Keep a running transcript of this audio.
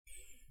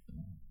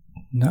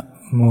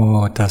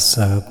Namo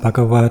tassa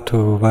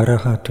bhagavato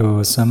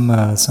varahato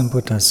samma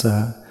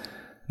sambuddhassa.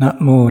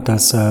 Namo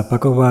tassa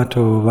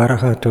bhagavato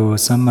varahato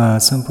samma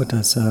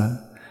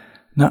sambuddhassa.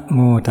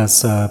 Namo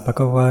tassa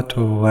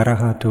bhagavato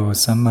varahato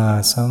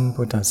samma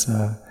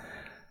sambuddhassa.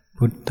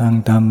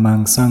 Buddhaṃ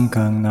dhammāṃ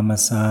saṅghāṃ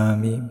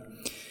namasāmi.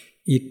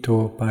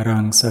 Ito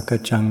paraṃ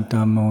sakaccaṃ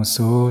dhammo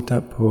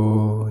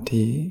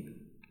sotapoti.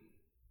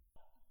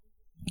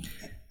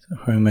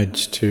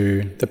 Homage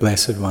to the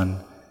Blessed One,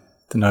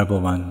 the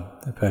Noble One,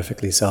 the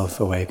perfectly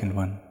self-awakened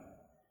One.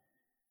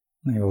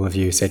 May all of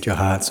you set your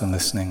hearts on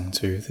listening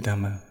to the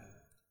Dhamma.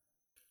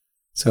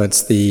 So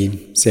it's the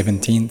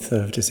 17th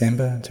of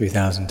December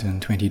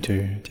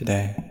 2022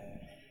 today.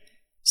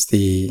 It's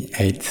the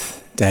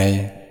 8th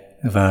day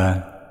of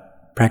our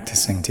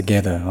practicing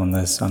together on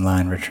this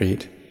online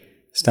retreat,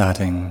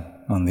 starting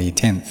on the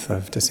 10th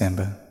of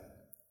December.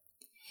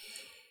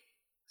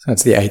 So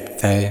it's the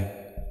 8th day.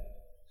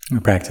 We're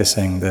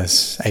practicing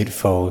this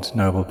eightfold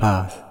noble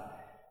path,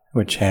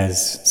 which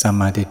has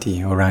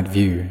Sammaditthi, or right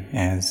view,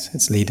 as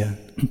its leader.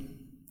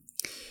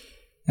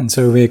 And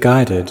so we're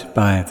guided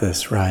by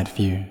this right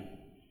view.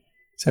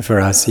 So for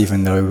us,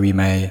 even though we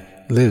may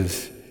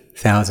live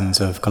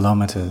thousands of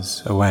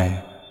kilometers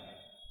away,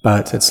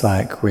 but it's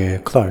like we're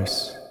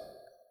close.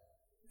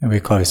 And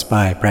we're close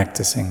by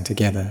practicing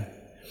together.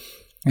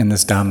 And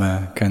this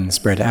Dhamma can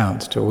spread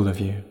out to all of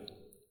you.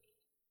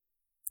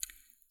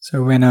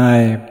 So when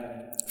I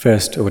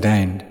first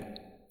ordained,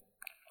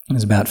 it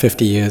was about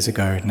 50 years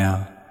ago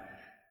now,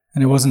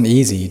 and it wasn't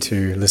easy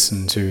to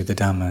listen to the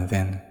Dhamma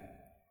then.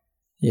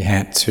 You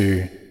had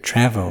to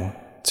travel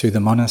to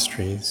the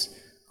monasteries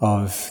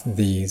of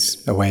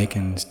these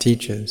awakened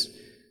teachers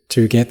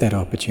to get that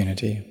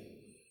opportunity.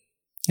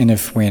 And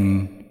if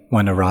when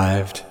one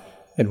arrived,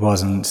 it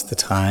wasn't the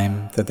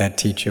time that that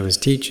teacher was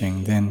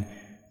teaching, then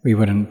we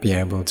wouldn't be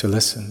able to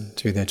listen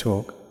to their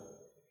talk.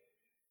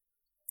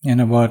 And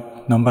at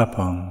Wat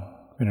Nombapong,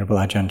 Venerable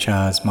Ajahn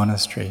Chah's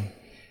monastery,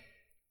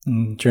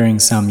 during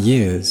some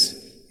years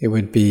it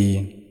would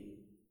be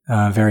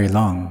very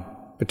long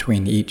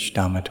between each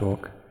Dhamma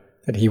talk,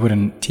 that he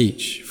wouldn't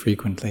teach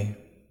frequently.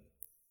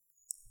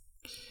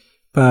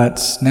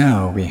 But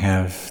now we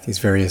have these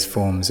various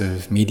forms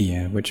of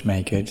media which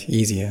make it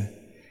easier,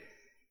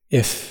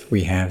 if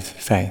we have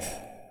faith,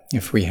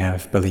 if we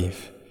have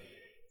belief.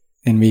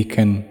 Then we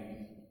can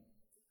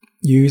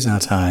use our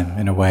time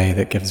in a way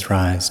that gives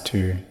rise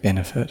to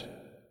benefit.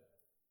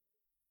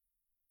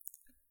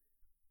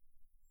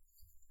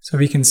 So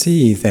we can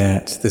see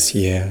that this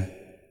year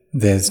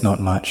there's not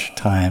much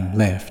time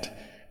left.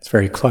 It's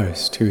very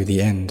close to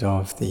the end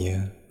of the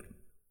year.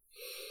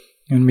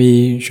 And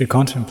we should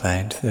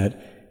contemplate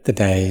that the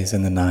days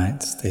and the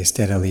nights, they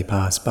steadily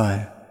pass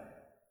by.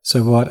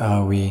 So what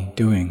are we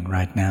doing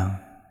right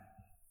now?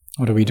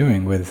 What are we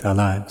doing with our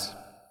lives?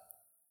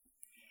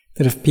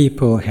 That if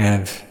people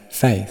have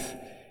faith,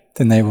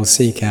 then they will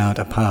seek out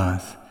a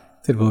path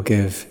that will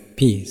give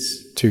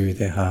peace to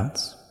their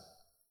hearts.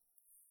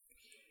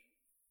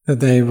 That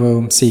they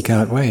will seek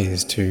out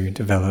ways to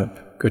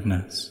develop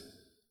goodness.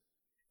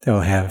 They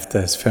will have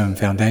this firm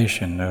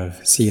foundation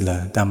of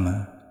Sila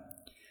Dhamma.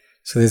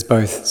 So there's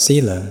both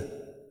Sila,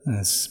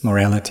 as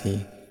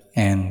morality,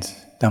 and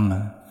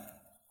Dhamma.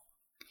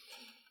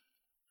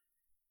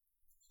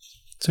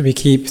 So we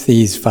keep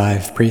these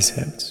 5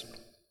 precepts.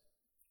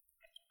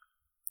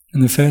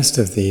 And the first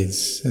of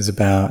these is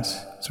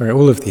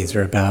all of these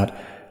are about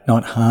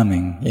not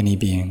harming any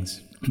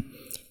beings,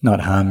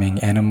 not harming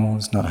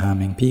animals, not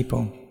harming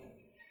people.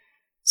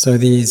 So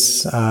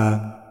these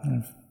are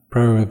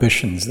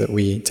prohibitions that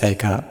we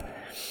take up,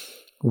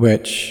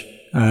 which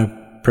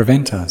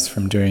prevent us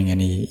from doing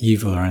any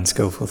evil or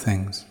unskillful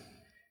things.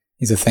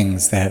 These are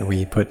things that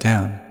we put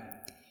down.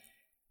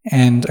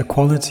 And a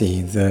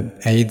quality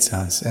that aids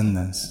us in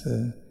this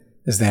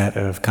is that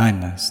of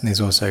kindness, and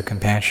there's also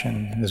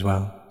compassion as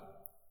well.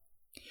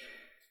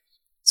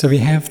 So we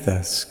have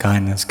this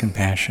kindness,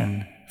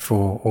 compassion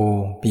for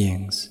all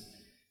beings,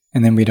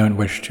 and then we don't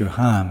wish to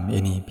harm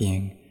any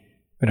being.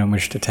 We don't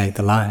wish to take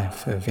the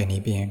life of any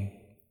being.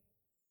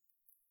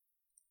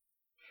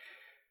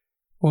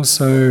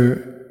 Also,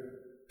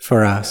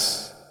 for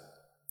us,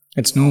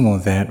 it's normal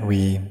that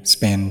we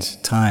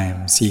spend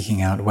time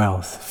seeking out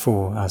wealth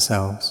for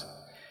ourselves.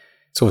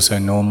 It's also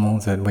normal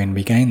that when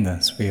we gain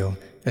this, we'll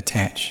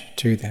attach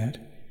to that.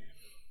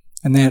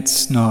 And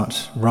that's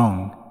not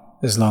wrong,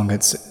 as long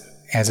as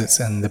it's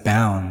in the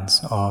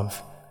bounds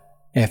of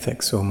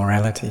ethics or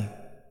morality.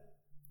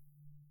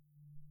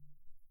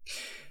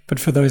 But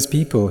for those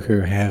people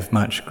who have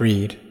much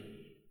greed,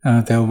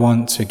 they'll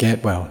want to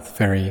get wealth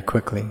very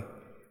quickly,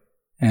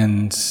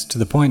 and to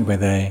the point where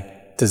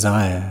they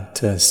desire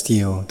to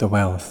steal the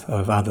wealth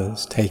of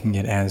others, taking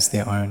it as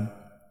their own.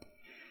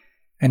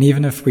 And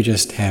even if we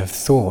just have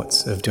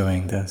thoughts of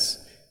doing this,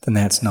 then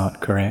that's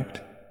not correct.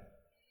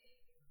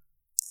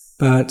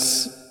 But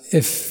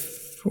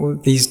if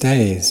these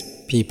days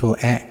people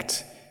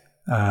act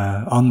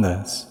on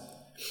this,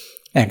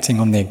 acting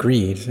on their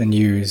greed, and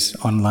use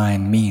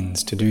online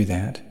means to do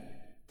that,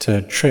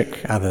 to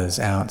trick others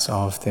out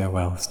of their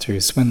wealth, to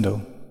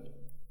swindle.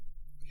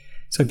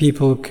 So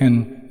people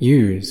can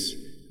use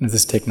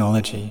this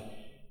technology,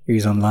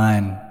 use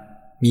online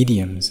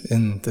mediums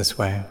in this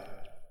way.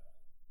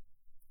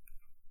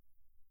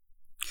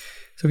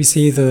 So we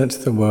see that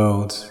the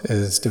world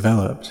is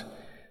developed,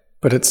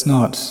 but it's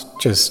not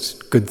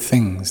just good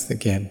things that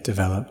get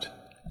developed.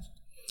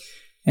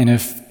 And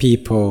if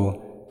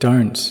people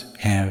don't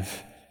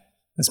have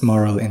this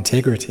moral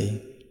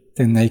integrity,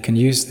 then they can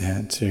use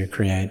that to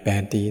create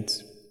bad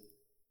deeds.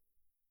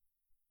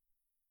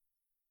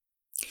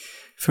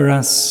 For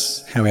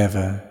us,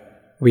 however,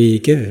 we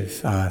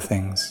give our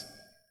things.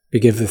 We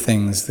give the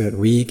things that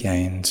we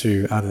gain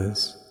to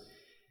others.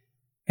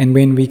 And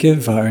when we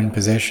give our own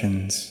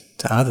possessions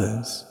to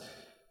others,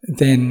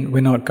 then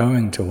we're not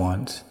going to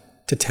want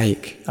to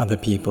take other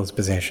people's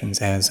possessions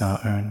as our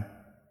own.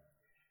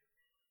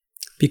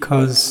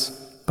 Because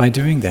by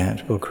doing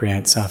that, we'll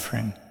create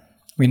suffering.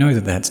 We know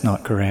that that's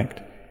not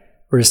correct.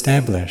 We're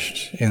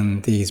established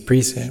in these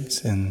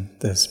precepts, in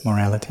this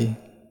morality.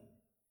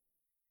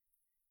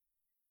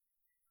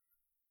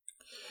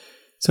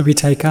 So we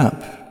take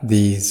up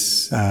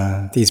these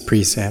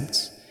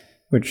precepts,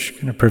 which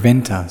kind of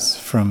prevent us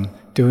from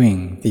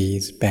doing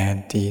these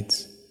bad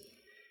deeds.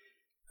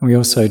 And we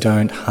also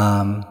don't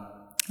harm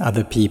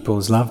other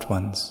people's loved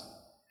ones.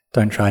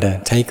 Don't try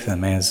to take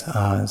them as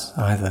ours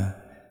either,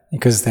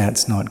 because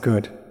that's not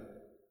good.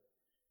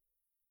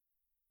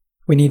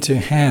 We need to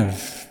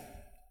have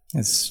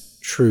this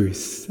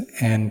truth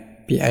and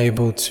be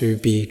able to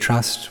be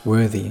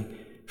trustworthy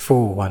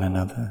for one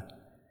another.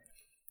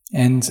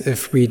 And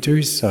if we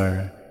do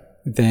so,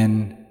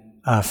 then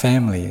our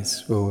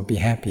families will be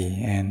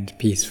happy and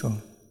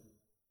peaceful.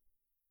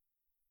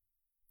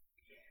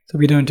 So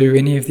we don't do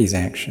any of these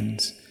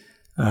actions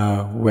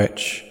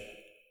which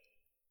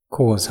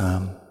cause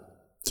harm,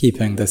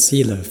 keeping the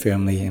sila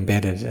firmly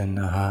embedded in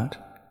our heart.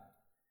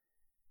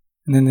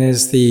 And then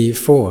there's the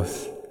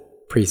fourth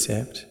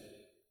precept,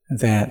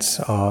 that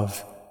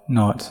of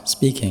not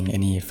speaking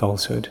any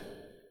falsehood.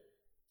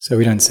 So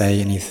we don't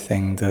say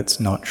anything that's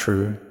not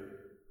true.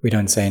 We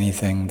don't say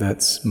anything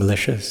that's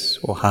malicious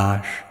or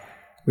harsh.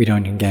 We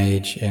don't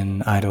engage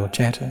in idle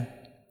chatter.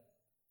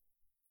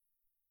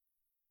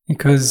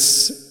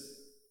 Because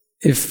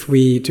if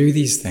we do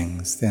these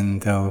things, then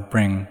they'll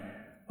bring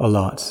a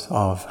lot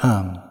of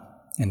harm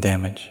and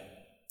damage.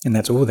 And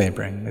that's all they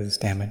bring, is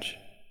damage.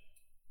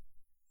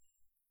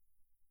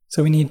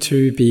 So we need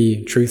to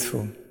be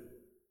truthful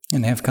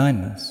and have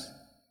kindness,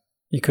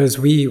 because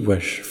we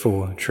wish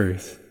for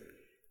truth.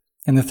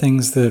 And the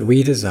things that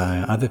we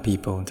desire, other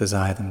people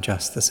desire them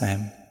just the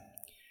same.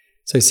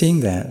 So seeing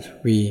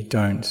that, we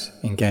don't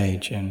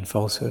engage in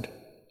falsehood.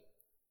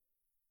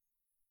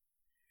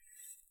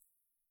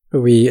 But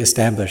we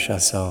establish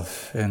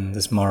ourselves in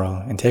this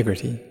moral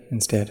integrity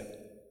instead.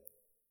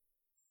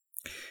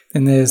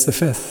 Then there's the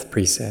fifth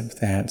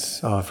precept, that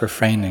of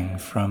refraining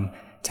from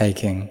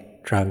taking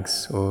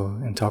drugs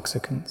or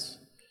intoxicants.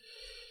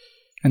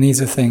 And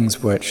these are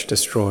things which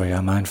destroy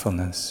our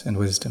mindfulness and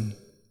wisdom.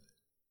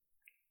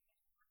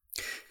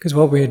 Because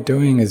what we're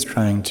doing is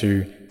trying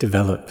to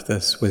develop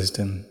this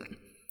wisdom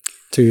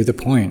to the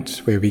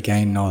point where we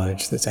gain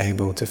knowledge that's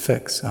able to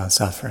fix our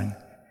suffering.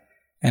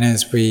 And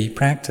as we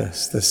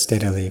practice, this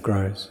steadily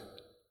grows.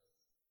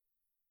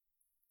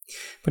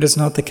 But it's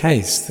not the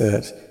case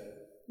that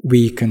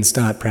we can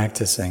start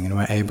practicing and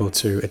we're able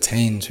to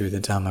attain to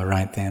the Dhamma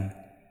right then.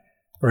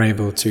 We're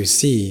able to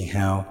see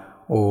how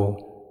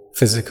all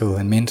physical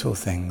and mental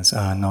things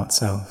are not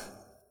self,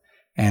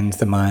 and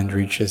the mind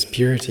reaches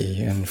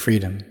purity and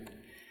freedom.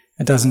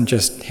 It doesn't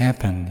just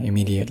happen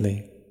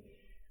immediately,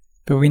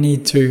 but we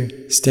need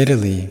to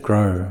steadily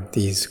grow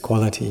these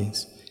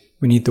qualities.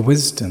 We need the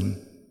wisdom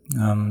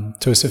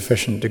to a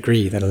sufficient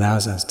degree that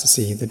allows us to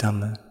see the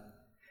Dhamma.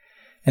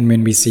 And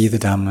when we see the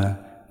Dhamma,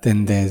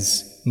 then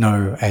there's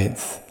no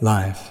eighth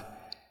life.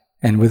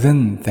 And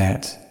within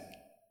that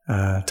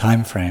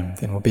time frame,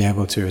 then we'll be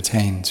able to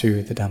attain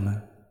to the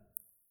Dhamma.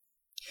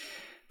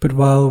 But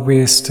while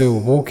we're still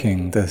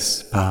walking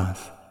this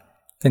path,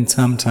 then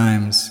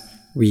sometimes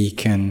we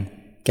can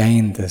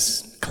gain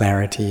this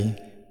clarity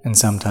and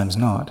sometimes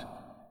not.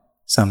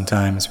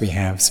 Sometimes we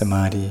have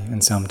samadhi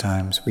and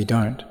sometimes we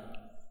don't.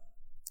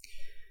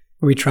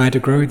 We try to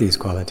grow these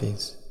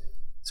qualities.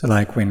 So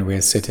like when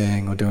we're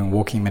sitting or doing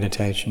walking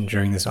meditation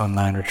during this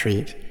online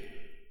retreat,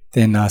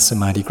 then our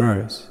samadhi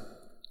grows.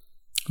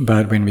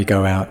 But when we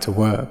go out to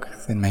work,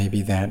 then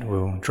maybe that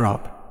will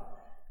drop.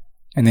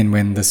 And then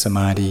when the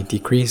samadhi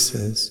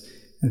decreases,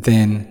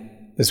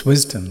 then this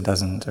wisdom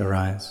doesn't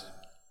arise.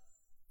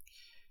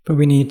 But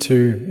we need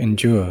to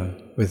endure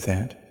with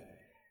that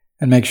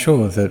and make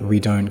sure that we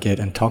don't get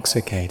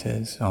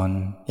intoxicated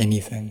on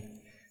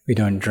anything. We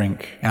don't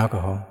drink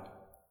alcohol.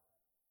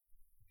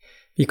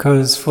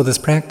 Because for this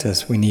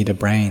practice, we need a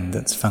brain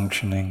that's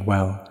functioning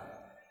well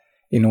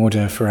in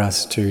order for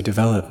us to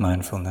develop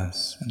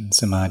mindfulness and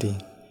samadhi.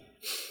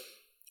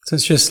 So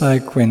it's just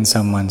like when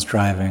someone's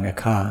driving a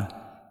car.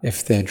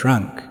 If they're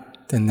drunk,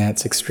 then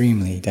that's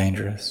extremely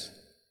dangerous.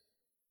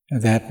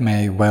 that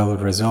may well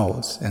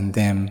result in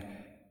them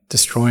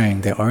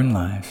destroying their own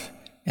life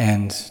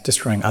and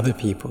destroying other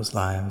people's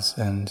lives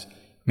and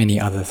many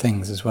other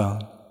things as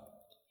well.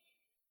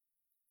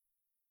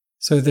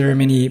 So there are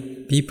many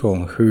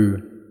people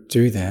who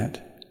do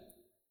that.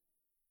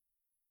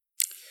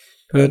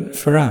 But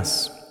for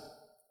us,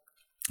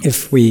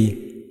 if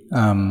we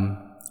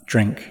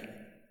drink,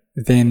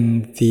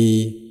 then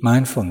the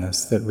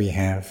mindfulness that we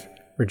have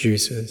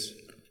reduces.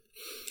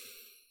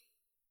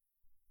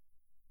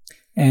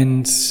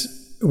 And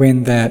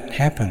when that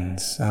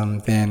happens,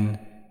 then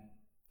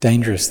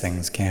dangerous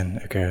things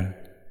can occur.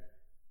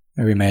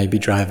 We may be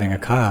driving a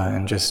car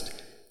and just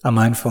our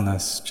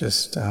mindfulness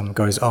just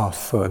goes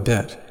off for a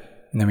bit,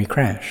 and then we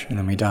crash, and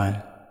then we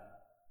die.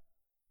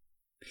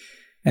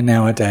 And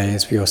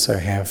nowadays we also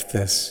have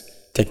this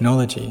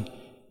technology.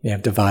 We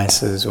have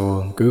devices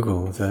or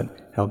Google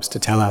that helps to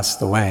tell us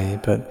the way,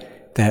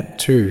 but that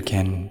too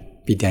can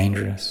be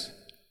dangerous.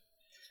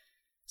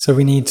 So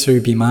we need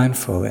to be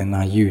mindful in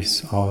our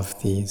use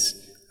of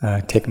these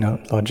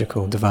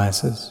technological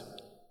devices.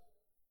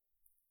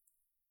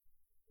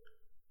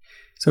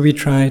 So we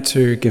try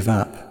to give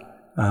up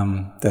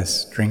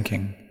this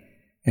drinking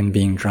and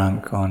being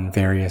drunk on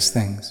various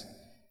things,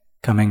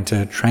 coming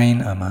to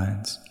train our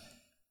minds.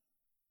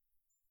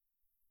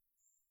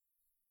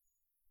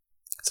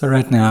 So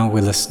right now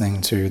we're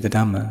listening to the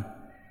Dhamma,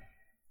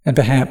 and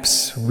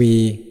perhaps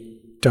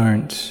we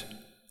don't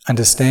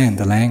understand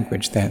the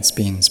language that's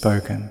been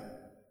spoken,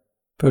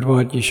 but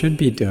what you should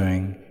be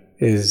doing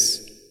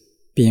is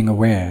being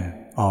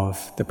aware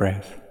of the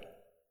breath.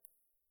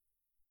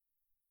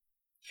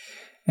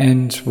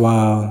 And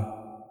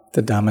while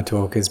the Dhamma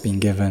talk is being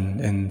given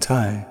in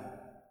Thai,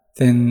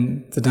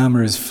 then the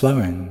Dhamma is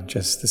flowing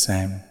just the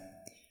same.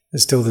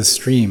 There's still the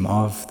stream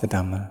of the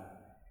Dhamma.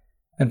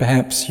 And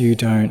perhaps you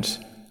don't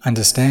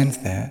understand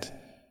that,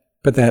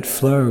 but that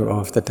flow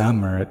of the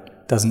Dhamma,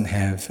 it doesn't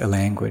have a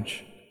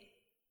language.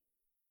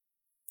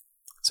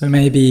 So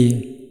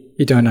maybe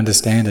you don't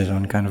understand it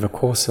on kind of a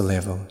coarser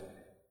level,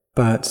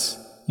 but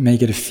you may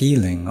get a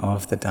feeling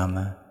of the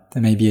Dhamma.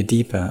 There may be a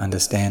deeper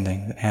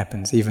understanding that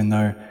happens, even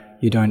though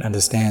you don't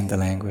understand the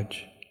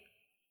language.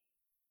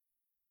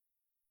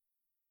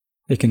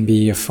 It can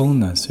be a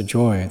fullness, a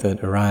joy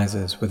that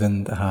arises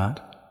within the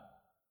heart.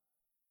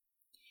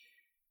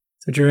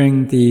 So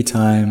during the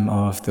time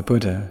of the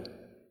Buddha,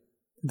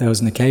 there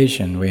was an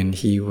occasion when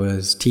he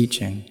was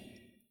teaching,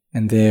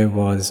 and there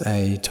was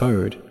a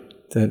toad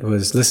that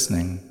was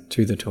listening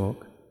to the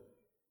talk.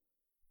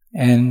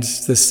 And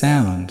the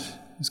sound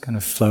was kind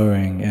of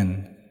flowing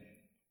in.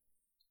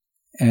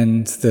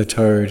 And the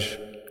toad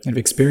had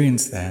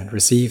experienced that,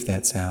 received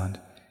that sound,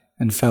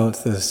 and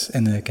felt this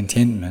inner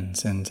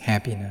contentment and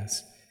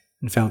happiness,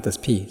 and felt this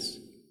peace.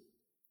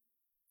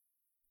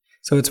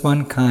 So it's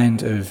one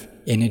kind of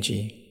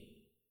energy.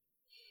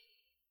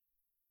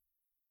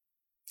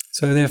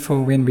 So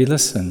therefore, when we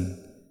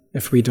listen,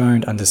 if we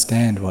don't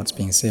understand what's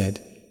being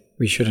said,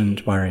 we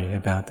shouldn't worry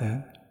about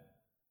that.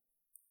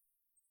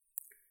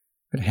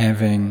 But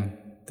having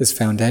this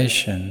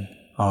foundation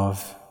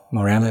of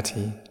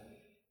morality,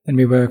 then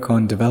we work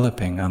on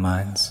developing our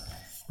minds,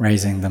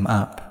 raising them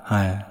up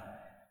higher,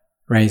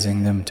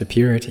 raising them to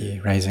purity,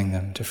 raising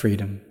them to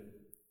freedom.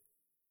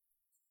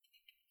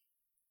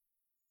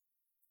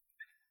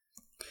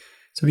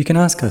 So we can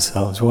ask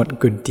ourselves, what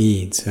good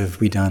deeds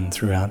have we done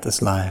throughout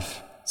this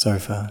life so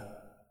far?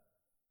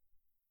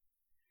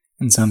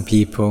 And some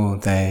people,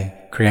 they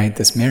create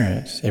this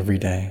merit every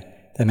day.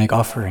 They make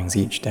offerings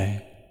each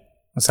day.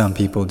 Or some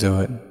people do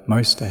it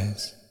most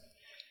days.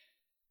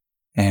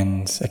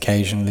 And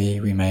occasionally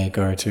we may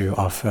go to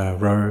offer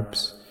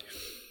robes,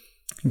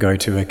 go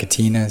to a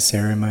katina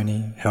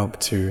ceremony, help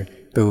to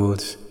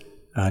build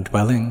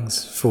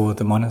dwellings for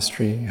the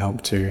monastery,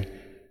 help to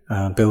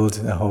build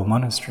a whole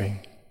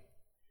monastery.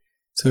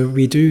 So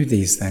we do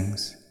these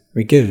things,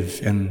 we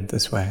give in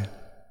this way.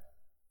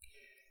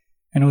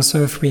 And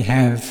also if we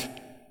have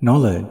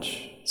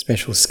knowledge,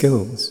 special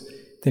skills,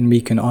 then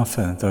we can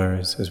offer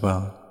those as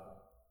well.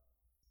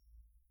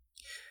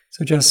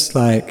 So just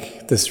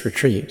like this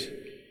retreat,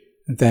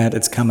 that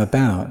it's come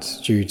about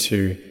due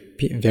to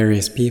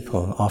various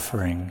people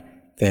offering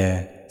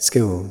their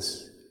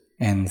skills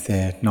and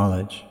their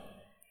knowledge.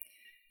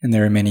 And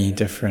there are many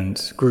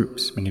different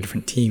groups, many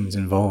different teams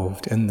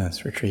involved in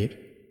this retreat.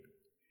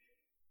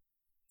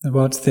 And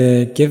what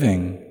they're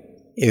giving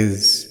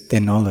is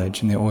their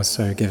knowledge, and they're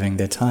also giving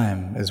their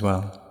time as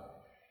well,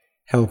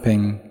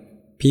 helping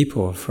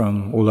people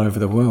from all over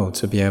the world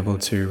to be able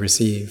to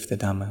receive the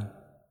Dhamma.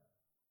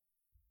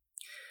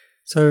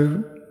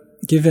 So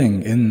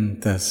giving in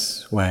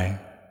this way,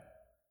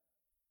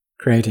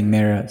 creating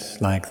merit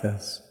like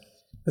this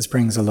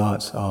brings a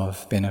lot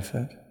of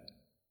benefit.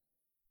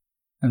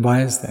 And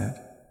why is that?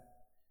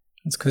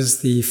 It's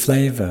because the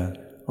flavour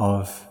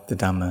of the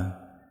Dhamma,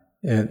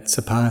 it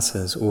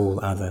surpasses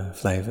all other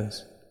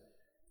flavours.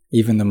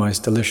 Even the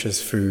most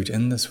delicious food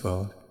in this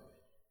world,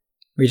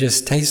 we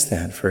just taste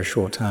that for a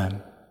short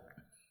time.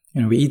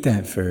 We eat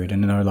that food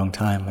and in no long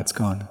time it's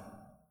gone.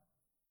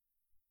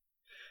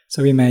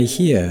 So we may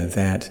hear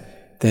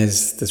that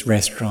there's this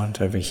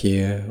restaurant over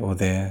here or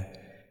there,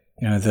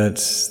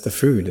 that the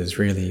food is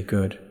really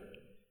good.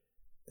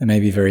 There may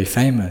be very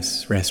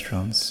famous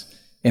restaurants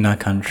in our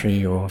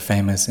country or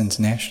famous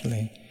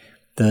internationally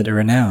that are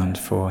renowned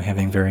for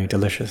having very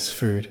delicious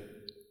food.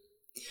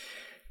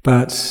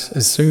 But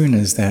as soon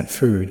as that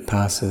food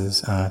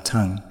passes our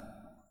tongue,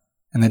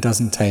 and that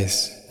doesn't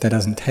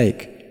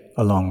take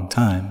a long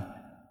time,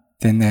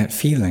 then that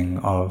feeling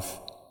of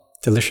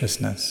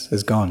deliciousness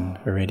is gone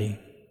already.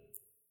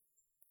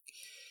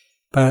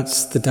 But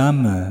the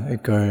Dhamma,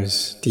 it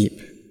goes deep.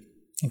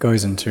 It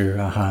goes into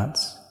our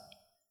hearts.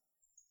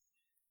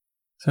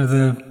 So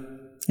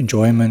the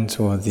enjoyment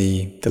or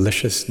the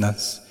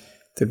deliciousness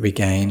that we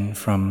gain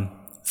from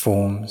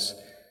forms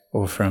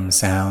or from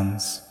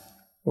sounds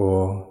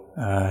or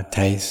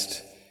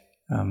taste,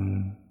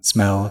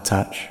 smell,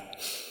 touch,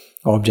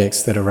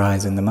 objects that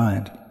arise in the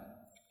mind,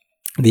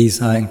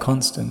 these are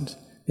inconstant.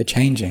 They're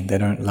changing. They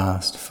don't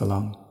last for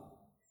long.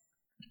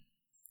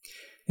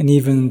 And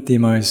even the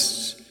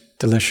most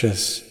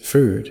delicious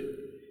food,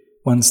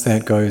 once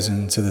that goes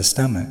into the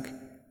stomach,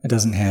 it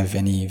doesn't have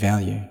any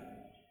value.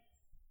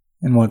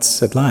 And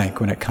what's it like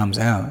when it comes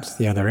out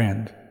the other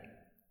end?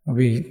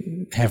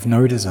 We have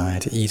no desire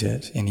to eat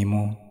it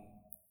anymore.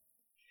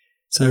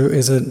 So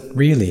is it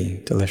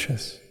really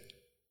delicious?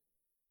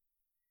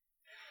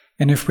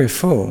 And if we're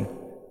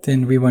full,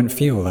 then we won't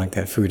feel like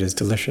that food is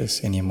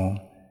delicious anymore.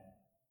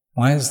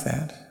 Why is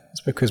that?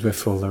 It's because we're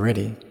full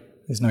already.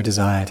 There's no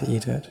desire to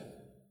eat it.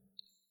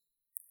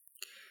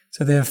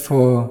 So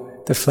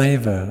therefore, the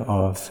flavor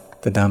of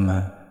the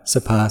Dhamma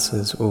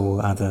surpasses all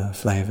other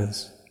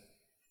flavors,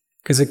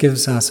 because it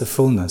gives us a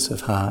fullness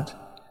of heart,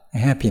 a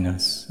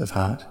happiness of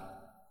heart.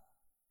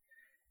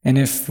 And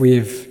if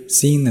we've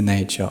seen the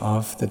nature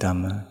of the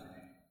Dhamma,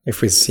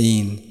 if we've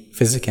seen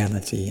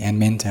physicality and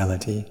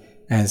mentality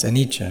as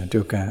anicca,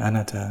 dukkha,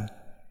 anatta,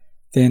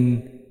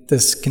 then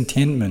this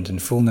contentment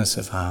and fullness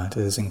of heart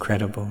is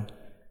incredible.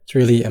 It's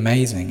really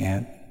amazing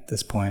at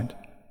this point.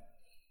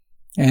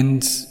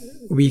 And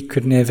we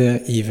could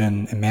never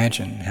even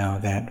imagine how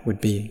that would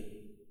be.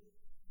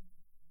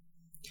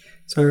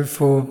 So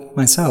for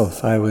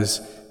myself, I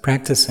was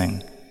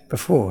practicing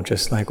before,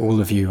 just like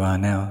all of you are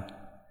now.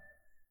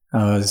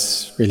 I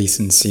was really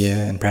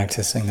sincere in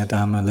practicing the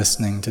Dhamma,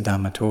 listening to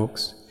Dhamma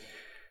talks.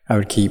 I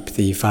would keep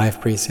the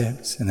 5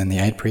 precepts and then the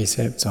 8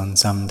 precepts on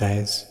some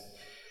days,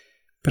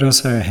 but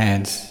also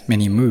had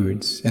many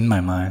moods in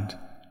my mind,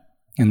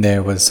 and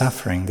there was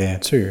suffering there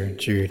too,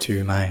 due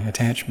to my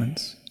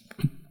attachments.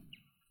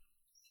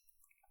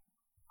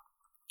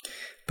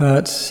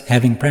 But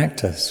having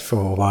practiced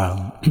for a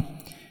while,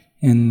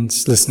 and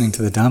listening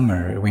to the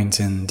Dhamma, it went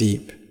in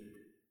deep.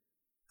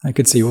 I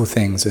could see all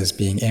things as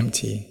being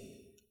empty,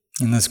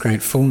 and this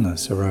great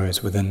fullness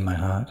arose within my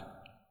heart.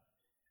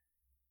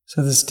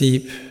 So this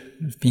deep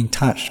being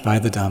touched by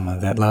the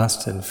Dhamma that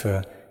lasted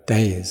for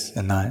days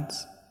and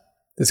nights,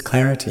 this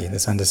clarity,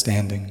 this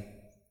understanding.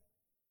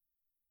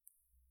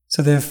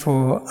 So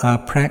therefore, our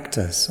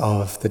practice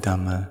of the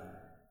Dhamma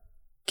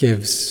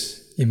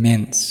gives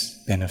immense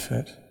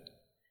benefit,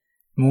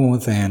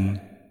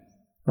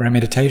 our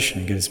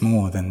meditation gives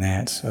more than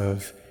that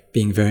of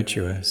being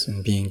virtuous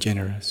and being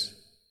generous.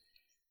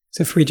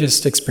 So if we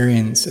just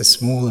experience a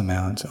small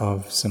amount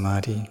of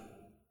samadhi,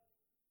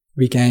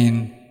 we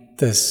gain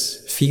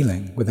this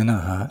feeling within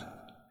our heart.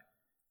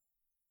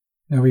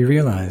 Now we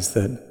realize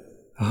that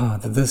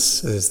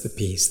this is the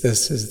peace,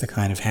 this is the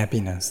kind of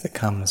happiness that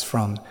comes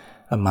from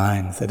a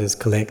mind that is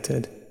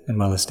collected and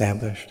well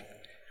established.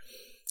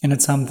 And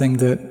it's something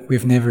that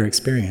we've never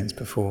experienced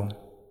before.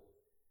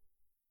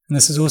 And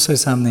this is also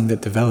something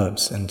that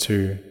develops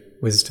into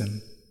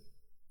wisdom.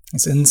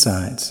 It's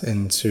insight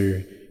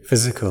into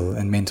physical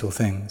and mental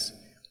things,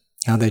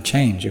 how they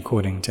change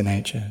according to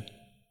nature.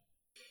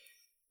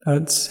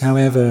 But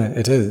however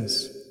it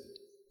is,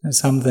 it's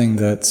something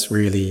that's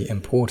really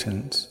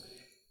important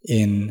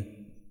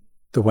in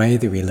the way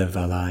that we live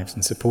our lives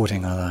and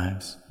supporting our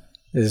lives,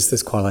 is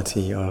this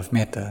quality of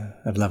metta,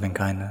 of loving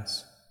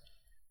kindness.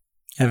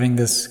 Having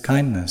this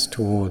kindness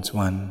towards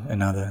one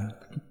another.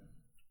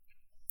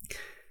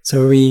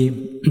 So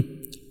we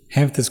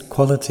have this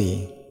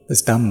quality,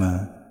 this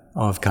Dhamma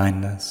of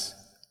kindness,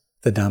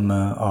 the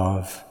Dhamma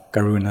of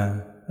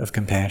karuna, of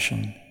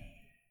compassion.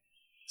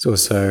 It's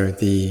also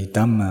the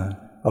Dhamma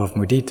of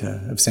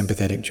mudita, of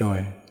sympathetic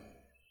joy,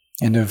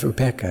 and of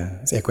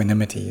upekkha, it's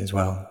equanimity as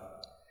well.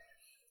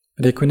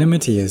 But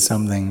equanimity is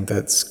something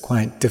that's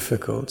quite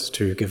difficult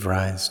to give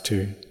rise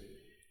to.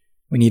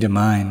 We need a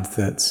mind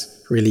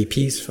that's really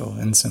peaceful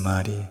in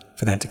samadhi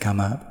for that to come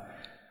up.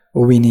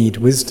 Or we need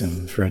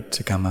wisdom for it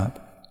to come up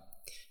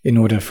in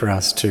order for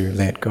us to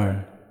let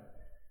go.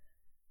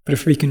 But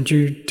if we can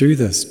do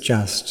this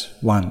just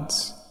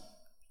once,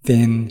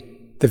 then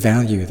the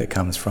value that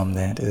comes from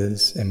that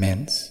is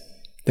immense.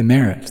 The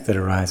merit that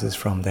arises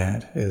from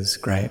that is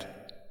great.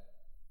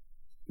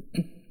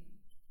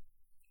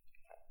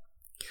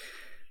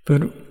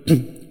 But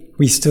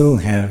we still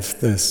have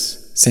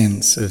this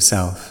sense of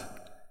self.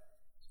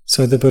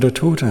 So the Buddha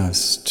taught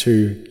us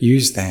to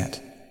use that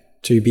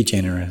to be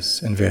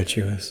generous and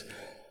virtuous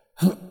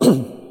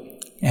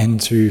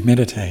and to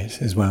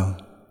meditate as well,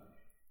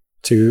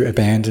 to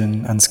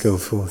abandon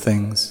unskillful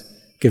things,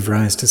 give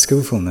rise to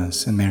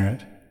skillfulness and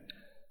merit.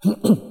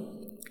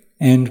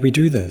 And we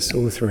do this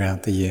all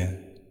throughout the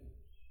year,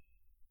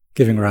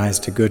 giving rise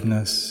to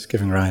goodness,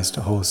 giving rise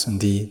to wholesome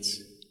deeds.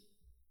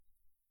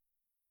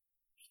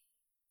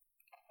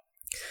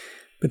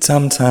 But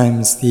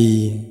sometimes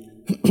the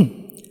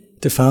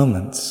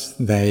defilements,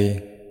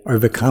 they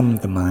overcome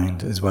the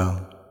mind as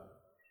well,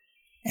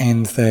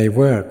 and they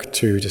work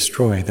to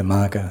destroy the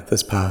marga,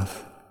 this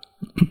path.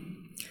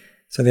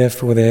 So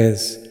therefore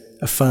there's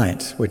a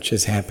fight which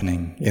is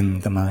happening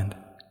in the mind.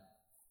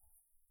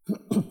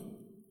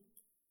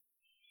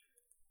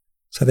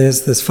 So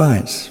there's this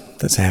fight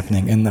that's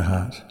happening in the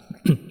heart.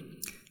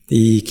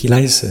 The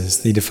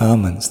kilesas, the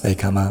defilements, they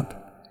come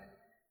up,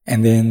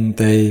 and then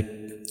they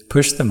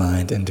push the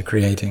mind into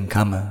creating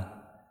karma.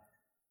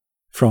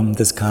 From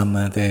this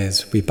karma,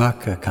 there's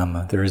vipaka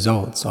karma, the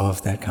results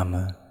of that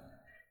karma.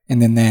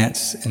 And then that,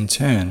 in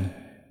turn,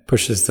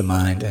 pushes the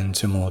mind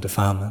into more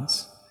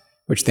defilements,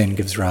 which then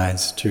gives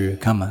rise to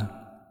karma.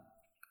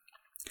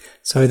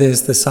 So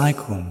there's the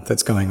cycle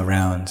that's going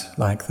around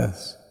like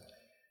this.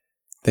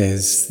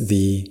 There's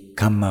the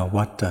kamma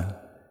vata,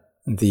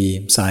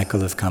 the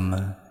cycle of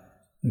karma,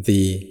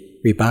 the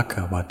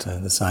vipaka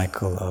vata, the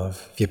cycle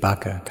of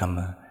vipaka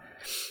karma,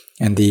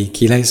 and the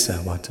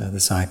kilesa vata, the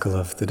cycle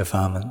of the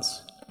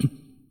defilements.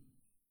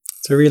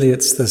 So really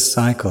it's this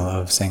cycle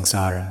of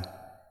samsara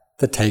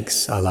that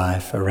takes our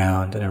life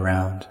around and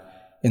around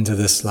into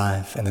this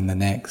life and then the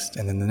next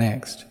and then the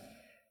next.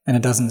 And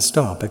it doesn't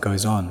stop, it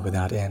goes on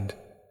without end.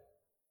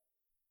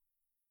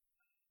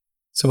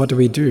 So what do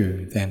we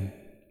do then?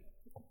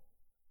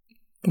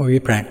 Well, we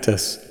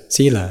practice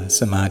sila,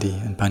 samadhi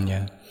and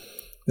panya,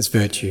 this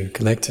virtue,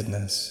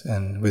 collectedness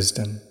and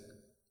wisdom.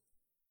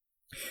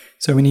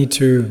 So we need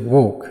to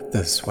walk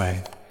this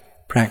way,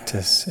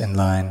 practice in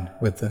line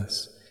with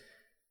this,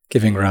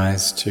 giving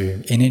rise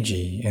to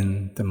energy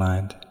in the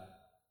mind,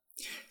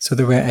 so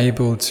that we're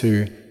able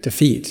to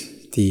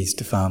defeat these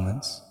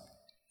defilements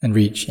and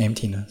reach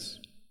emptiness.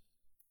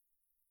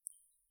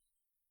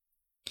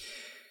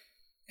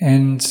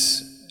 And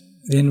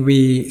then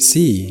we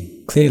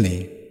see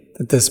clearly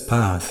that this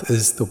path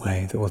is the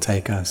way that will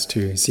take us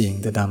to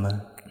seeing the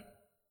Dhamma.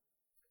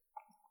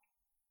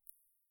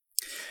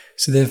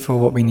 So therefore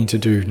what we need to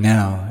do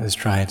now is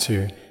try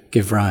to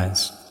give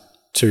rise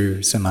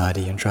to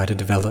samadhi and try to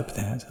develop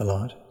that a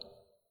lot.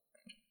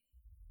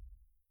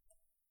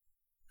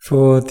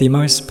 For the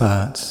most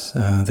part,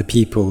 the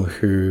people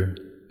who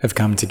have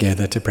come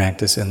together to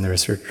practice in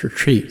this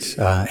retreat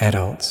are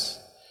adults.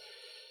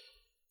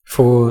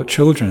 For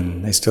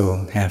children, they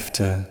still have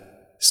to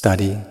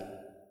study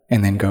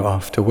and then go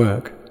off to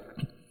work.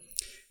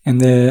 And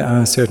there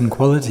are certain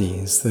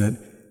qualities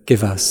that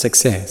give us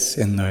success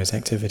in those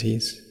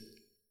activities.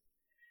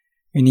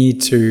 We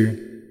need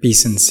to be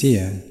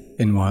sincere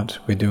in what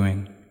we're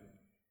doing.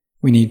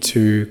 We need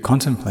to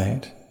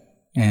contemplate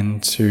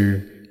and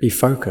to be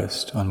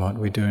focused on what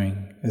we're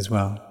doing as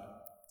well.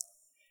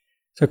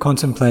 So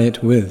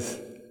contemplate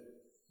with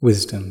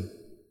wisdom.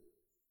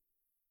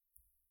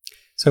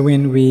 So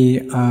when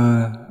we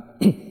are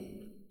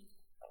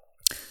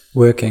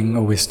working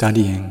or we're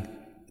studying,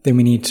 then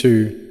we need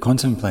to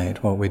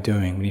contemplate what we're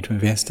doing. We need to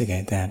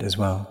investigate that as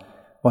well.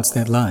 What's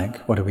that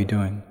like? What are we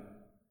doing?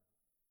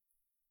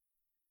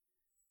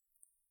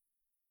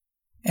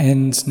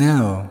 And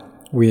now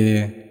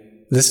we're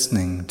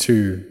listening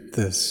to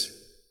this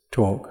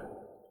talk.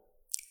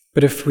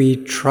 But if we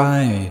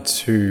try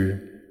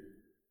to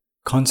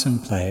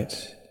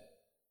contemplate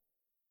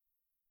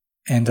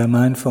and our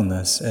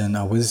mindfulness and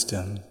our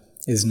wisdom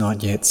is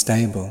not yet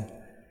stable,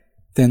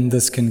 then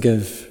this can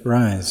give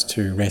rise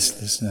to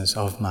restlessness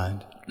of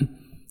mind,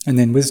 and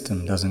then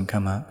wisdom doesn't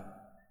come up.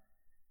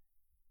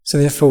 So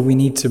therefore we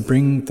need to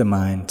bring the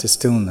mind to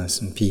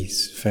stillness and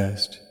peace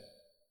first.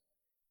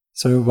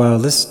 So while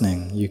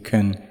listening, you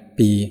can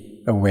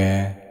be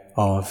aware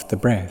of the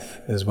breath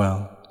as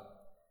well,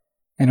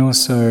 and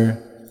also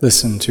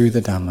listen to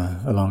the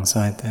Dhamma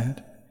alongside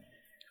that,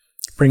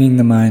 bringing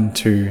the mind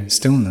to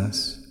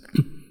stillness,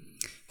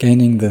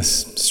 gaining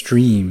this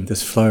stream,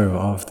 this flow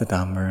of the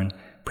Dhamma, and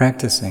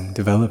practicing,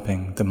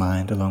 developing the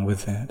mind along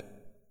with that.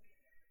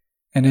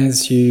 And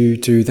as you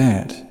do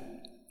that,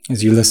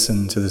 as you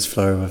listen to this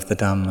flow of the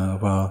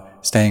Dhamma while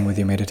staying with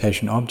your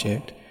meditation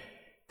object,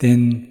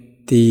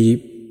 then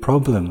the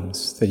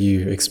problems that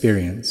you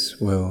experience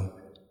will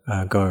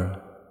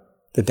go.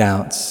 The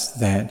doubts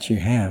that you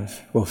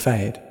have will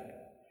fade,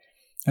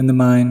 and the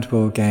mind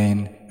will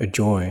gain a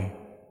joy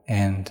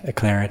and a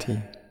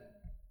clarity.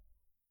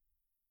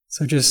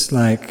 So just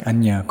like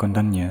Anya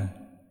Kondanya,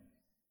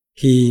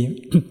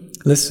 he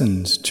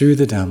listened to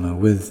the Dhamma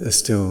with a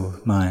still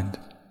mind,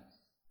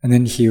 and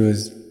then he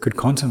could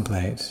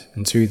contemplate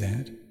into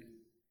that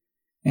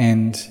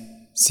and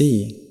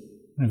see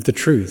the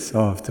truth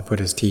of the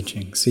Buddha's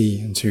teaching,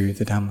 see into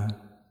the Dhamma.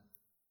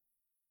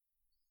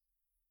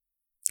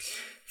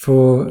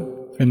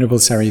 For Venerable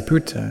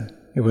Sariputta,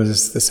 it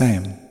was the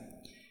same,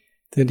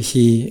 that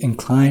he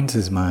inclined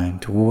his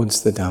mind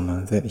towards the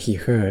Dhamma that he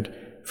heard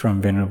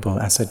from Venerable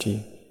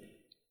Assaji,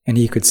 and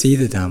he could see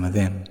the Dhamma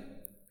then.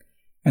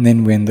 And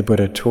then when the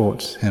Buddha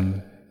taught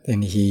him,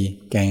 then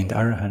he gained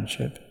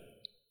arahantship.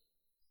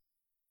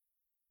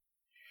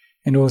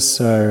 And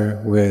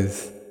also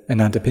with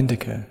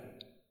Anathapindika,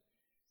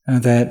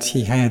 that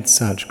he had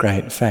such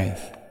great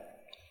faith,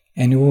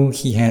 and all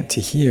he had to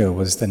hear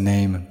was the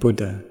name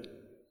Buddha,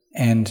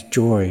 and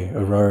joy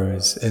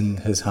arose in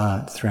his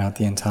heart throughout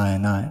the entire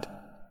night.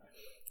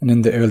 And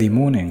in the early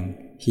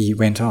morning, he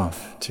went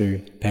off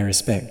to pay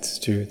respects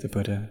to the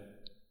Buddha.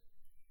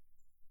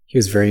 He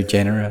was very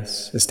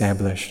generous,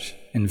 established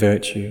in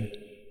virtue,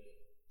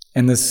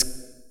 and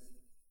this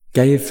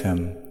gave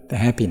him the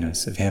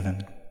happiness of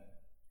heaven.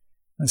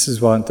 This is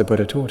what the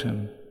Buddha taught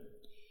him.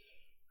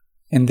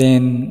 And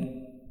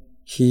then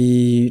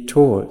he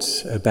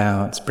taught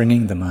about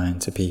bringing the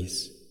mind to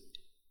peace,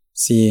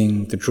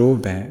 seeing the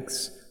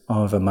drawbacks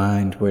of a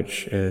mind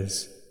which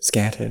is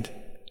scattered.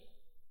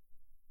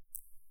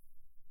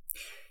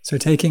 So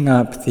taking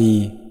up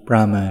the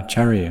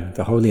brahmacharya,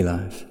 the holy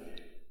life,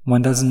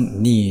 one doesn't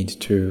need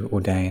to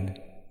ordain.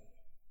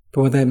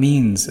 But what that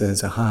means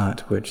is a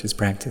heart which is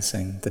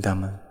practicing the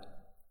Dhamma.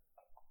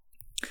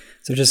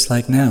 So just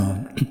like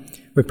now,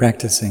 we're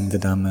practicing the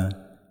Dhamma,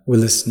 we're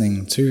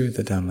listening to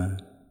the Dhamma,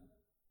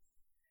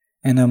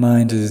 and our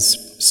mind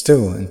is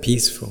still and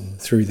peaceful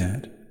through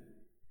that.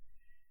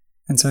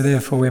 And so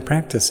therefore we're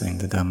practicing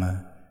the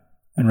Dhamma,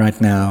 and right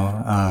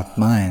now our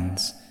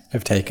minds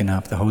have taken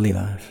up the holy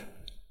life.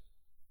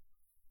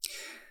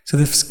 So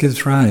this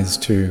gives rise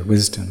to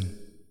wisdom,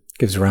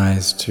 gives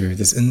rise to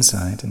this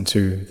insight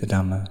into the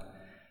Dhamma.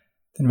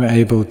 Then we're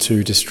able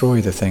to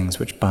destroy the things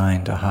which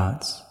bind our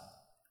hearts.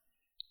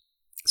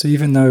 So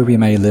even though we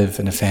may live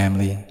in a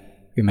family,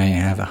 we may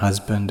have a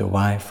husband, a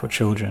wife, or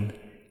children,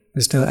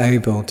 we're still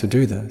able to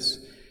do this.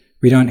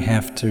 We don't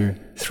have to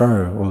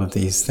throw all of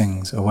these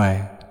things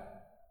away.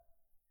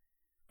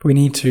 But we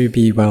need to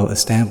be well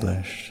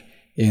established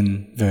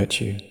in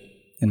virtue,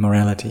 in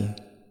morality.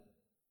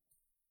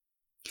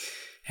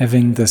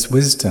 Having this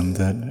wisdom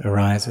that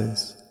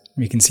arises,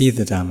 we can see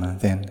the Dhamma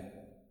then.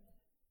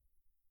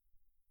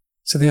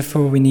 So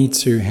therefore we need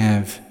to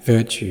have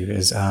virtue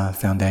as our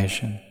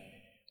foundation.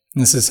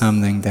 This is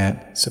something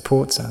that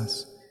supports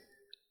us.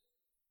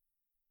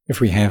 If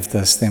we have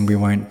this, then we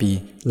won't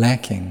be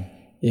lacking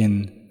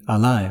in our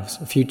lives,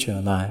 our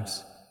future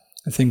lives.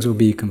 Things will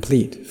be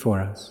complete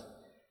for us.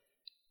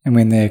 And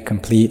when they're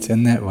complete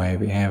in that way,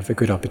 we have a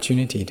good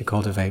opportunity to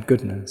cultivate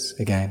goodness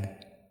again.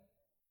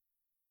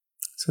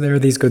 So there are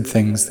these good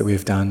things that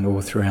we've done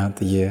all throughout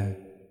the year,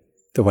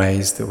 the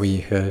ways that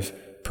we have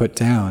put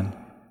down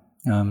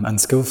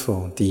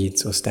unskillful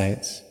deeds or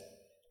states,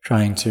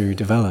 trying to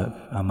develop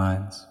our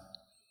minds.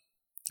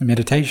 A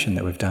meditation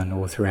that we've done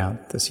all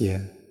throughout this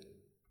year.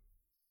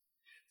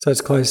 So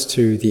it's close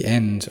to the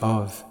end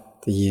of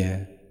the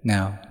year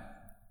now.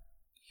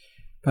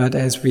 But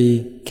as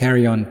we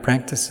carry on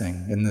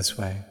practicing in this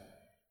way,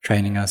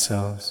 training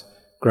ourselves,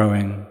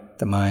 growing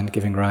the mind,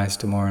 giving rise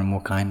to more and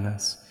more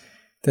kindness,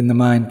 then the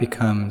mind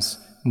becomes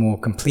more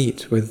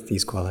complete with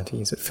these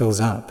qualities. It fills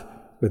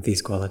up with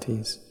these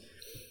qualities.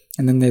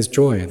 And then there's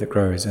joy that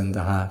grows in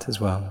the heart as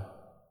well.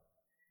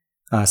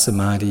 Our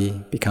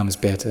samadhi becomes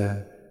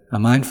better, our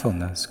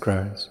mindfulness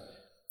grows,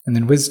 and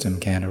then wisdom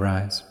can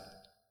arise.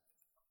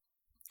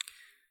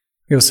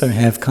 We also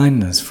have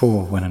kindness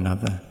for one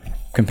another,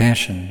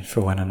 compassion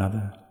for one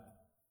another.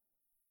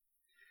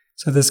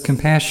 So this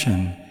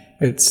compassion,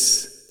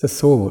 it's the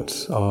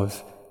thought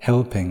of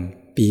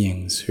helping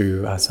beings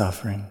who are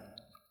suffering.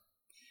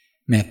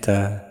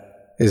 Metta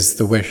is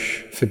the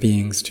wish for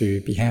beings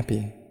to be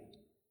happy.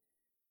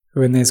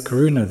 When there's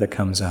karuna that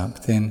comes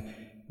up, then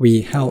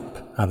we help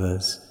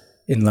others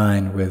in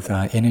line with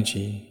our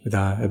energy, with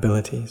our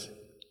abilities.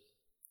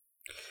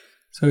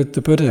 So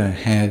the Buddha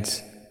had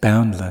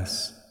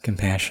boundless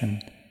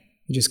compassion.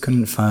 He just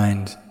couldn't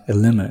find a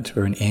limit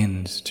or an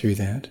end to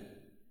that.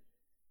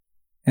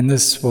 And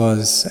this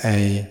was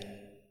a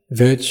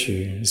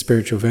virtue, a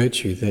spiritual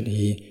virtue that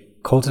he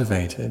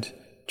cultivated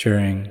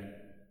during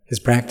his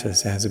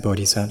practice as a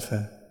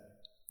bodhisattva,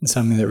 and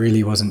something that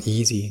really wasn't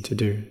easy to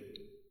do.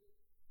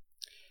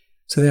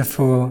 So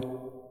therefore,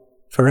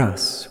 for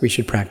us, we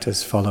should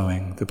practice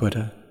following the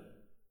Buddha,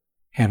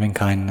 having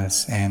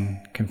kindness and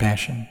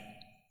compassion.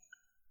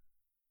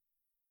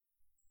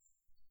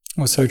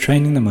 Also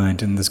training the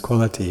mind in this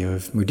quality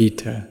of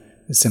mudita,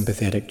 the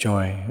sympathetic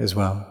joy as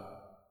well.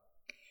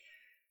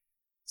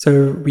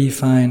 So we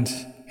find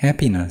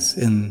happiness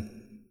in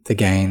the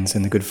gains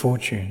and the good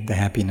fortune, the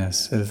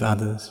happiness of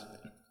others.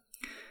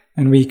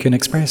 And we can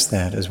express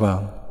that as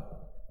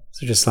well.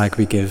 So just like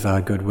we give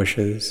our good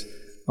wishes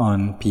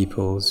on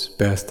people's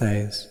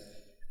birthdays,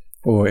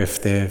 or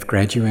if they've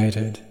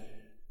graduated,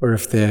 or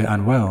if they're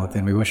unwell,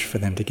 then we wish for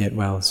them to get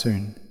well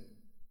soon.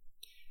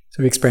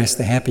 So we express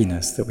the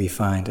happiness that we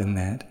find in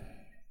that.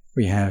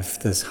 We have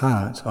this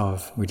heart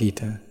of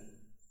mudita.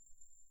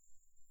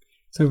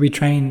 So we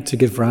train to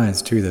give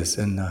rise to this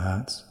in our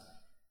hearts,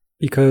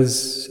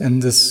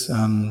 and this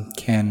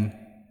can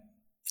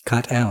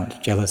cut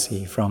out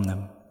jealousy from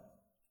them.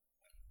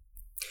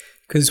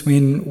 Because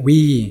when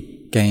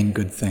we gain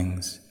good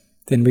things,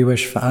 then we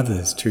wish for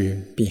others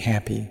to be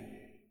happy.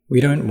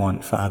 We don't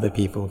want for other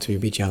people to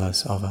be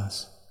jealous of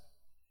us.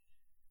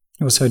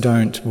 We also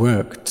don't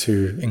work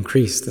to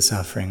increase the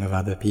suffering of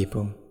other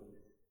people.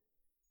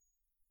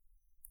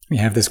 We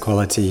have this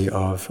quality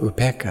of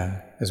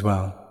upekkha as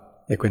well,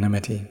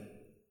 equanimity.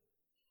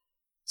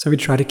 So we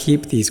try to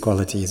keep these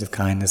qualities of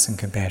kindness and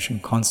compassion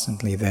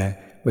constantly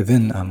there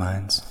within our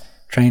minds,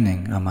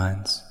 training our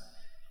minds,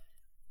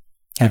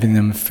 having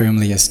them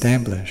firmly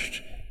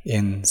established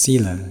in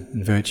sila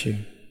and virtue.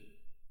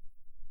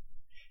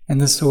 And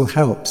this all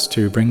helps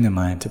to bring the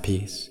mind to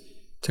peace,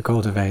 to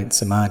cultivate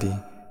samadhi,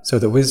 so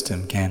that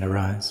wisdom can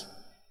arise.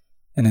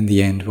 And in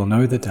the end, we'll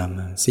know the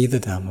Dhamma, see the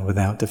Dhamma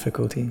without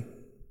difficulty.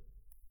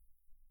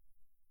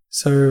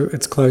 So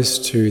it's close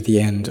to the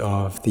end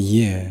of the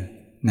year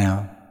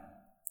now.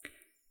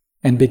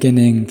 And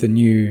beginning the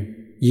new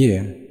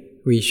year,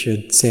 we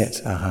should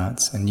set our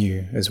hearts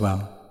anew as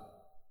well.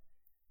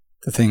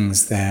 The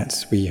things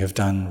that we have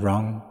done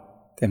wrong,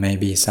 there may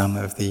be some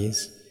of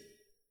these,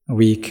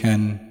 we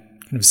can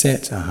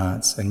set our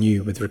hearts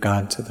anew with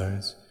regard to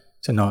those,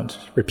 to not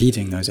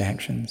repeating those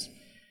actions,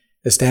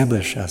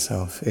 establish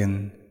ourselves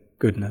in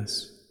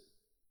goodness.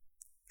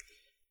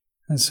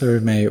 And so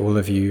may all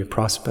of you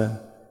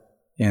prosper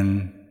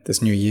in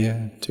this new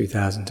year,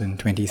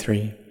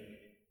 2023.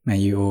 May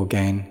you all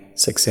gain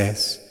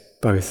success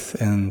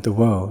both in the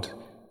world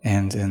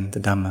and in the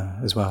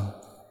Dhamma as well.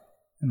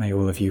 And may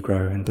all of you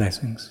grow in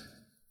blessings.